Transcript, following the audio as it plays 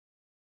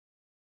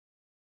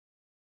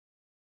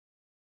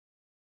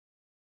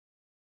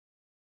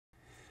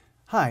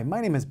Hi,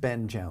 my name is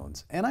Ben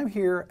Jones, and I'm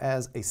here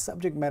as a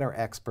subject matter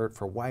expert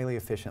for Wiley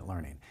Efficient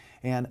Learning.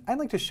 And I'd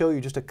like to show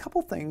you just a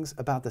couple things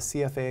about the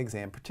CFA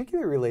exam,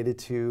 particularly related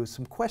to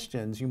some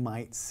questions you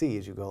might see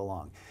as you go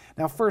along.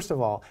 Now, first of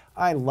all,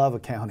 I love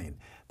accounting.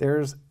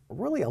 There's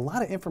really a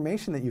lot of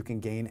information that you can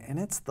gain, and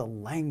it's the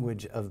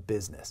language of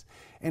business.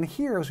 And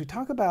here, as we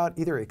talk about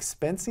either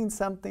expensing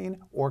something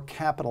or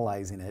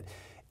capitalizing it,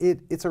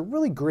 it's a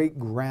really great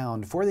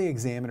ground for the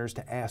examiners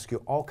to ask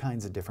you all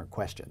kinds of different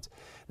questions.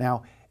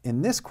 Now,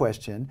 in this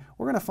question,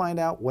 we're going to find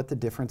out what the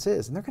difference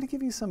is, and they're going to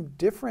give you some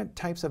different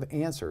types of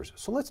answers.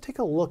 So let's take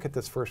a look at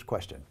this first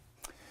question.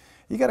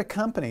 You got a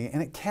company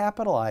and it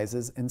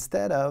capitalizes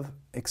instead of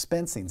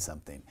expensing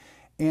something.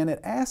 And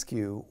it asks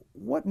you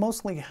what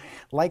most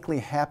likely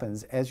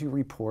happens as you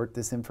report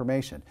this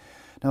information.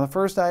 Now the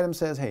first item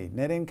says, hey,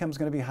 net income is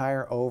going to be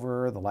higher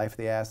over the life of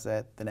the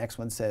asset. The next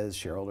one says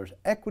shareholders'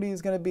 equity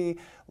is going to be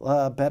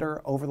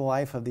better over the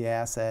life of the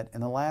asset.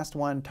 And the last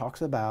one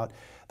talks about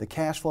the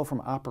cash flow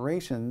from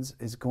operations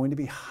is going to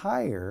be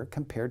higher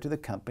compared to the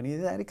company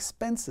that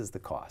expenses the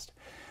cost.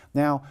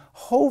 Now,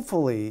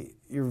 hopefully,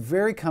 you're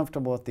very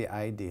comfortable with the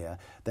idea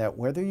that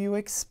whether you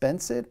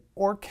expense it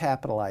or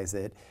capitalize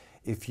it,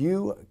 if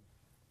you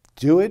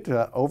do it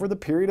over the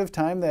period of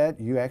time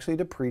that you actually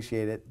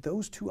depreciate it,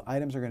 those two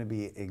items are going to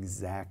be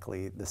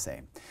exactly the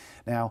same.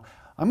 Now,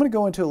 I'm going to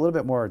go into a little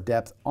bit more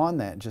depth on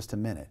that in just a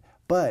minute,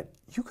 but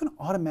you can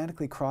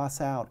automatically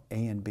cross out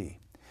A and B.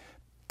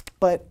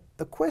 But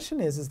the question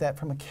is that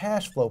from a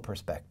cash flow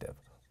perspective,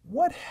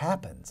 what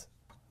happens?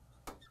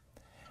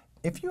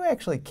 If you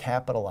actually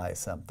capitalize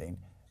something,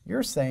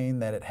 you're saying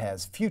that it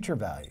has future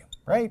value,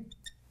 right?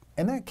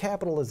 And that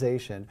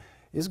capitalization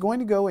is going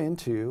to go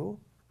into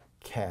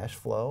cash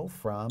flow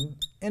from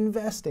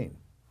investing.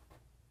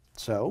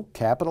 So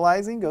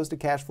capitalizing goes to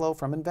cash flow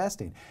from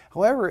investing.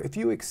 However, if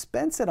you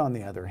expense it on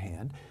the other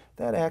hand,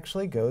 that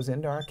actually goes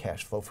into our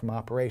cash flow from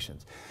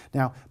operations.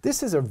 Now,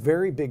 this is a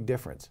very big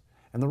difference.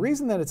 And the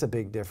reason that it's a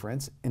big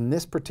difference in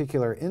this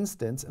particular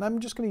instance, and I'm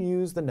just going to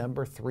use the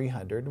number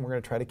 300, and we're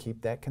going to try to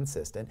keep that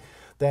consistent,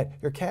 that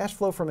your cash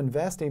flow from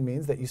investing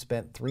means that you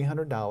spent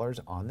 $300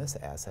 on this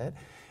asset,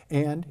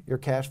 and your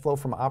cash flow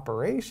from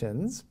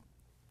operations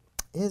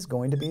is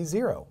going to be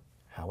zero.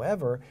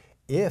 However,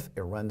 if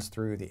it runs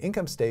through the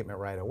income statement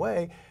right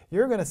away,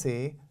 you're going to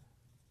see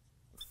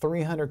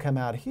 300 come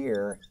out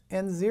here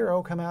and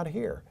 0 come out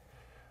here.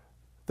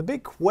 The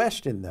big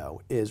question,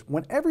 though, is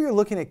whenever you're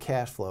looking at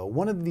cash flow,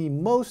 one of the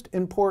most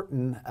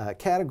important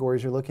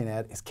categories you're looking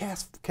at is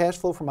cash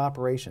flow from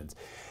operations.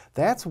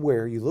 That's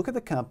where you look at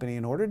the company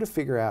in order to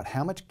figure out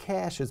how much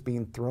cash is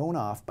being thrown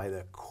off by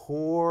the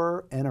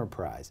core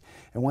enterprise.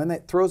 And when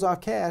that throws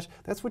off cash,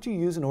 that's what you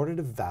use in order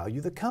to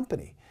value the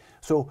company.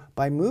 So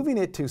by moving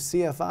it to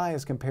CFI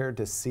as compared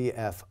to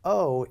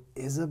CFO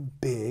is a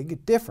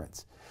big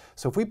difference.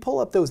 So if we pull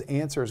up those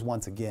answers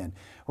once again,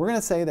 we're going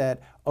to say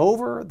that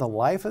over the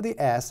life of the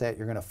asset,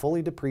 you're going to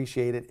fully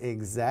depreciate it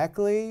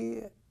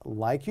exactly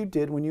like you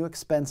did when you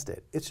expensed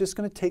it. It's just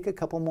going to take a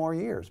couple more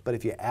years. But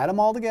if you add them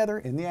all together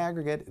in the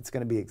aggregate, it's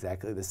going to be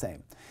exactly the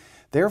same.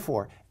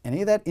 Therefore,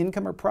 any of that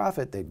income or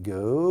profit that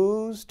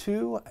goes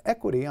to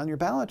equity on your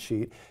balance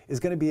sheet is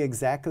going to be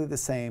exactly the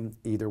same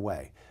either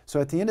way.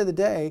 So at the end of the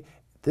day,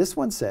 this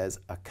one says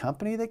a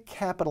company that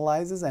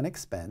capitalizes an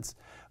expense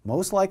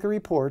most likely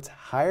reports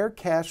higher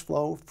cash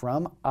flow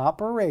from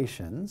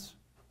operations,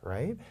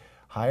 right?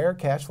 Higher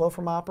cash flow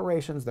from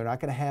operations, they're not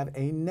going to have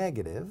a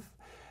negative,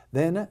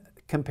 than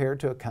compared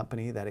to a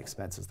company that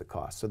expenses the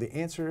cost. So the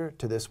answer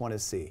to this one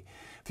is C.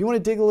 If you want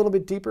to dig a little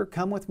bit deeper,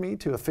 come with me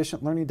to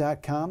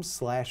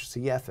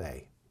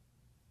efficientlearning.com/CFA.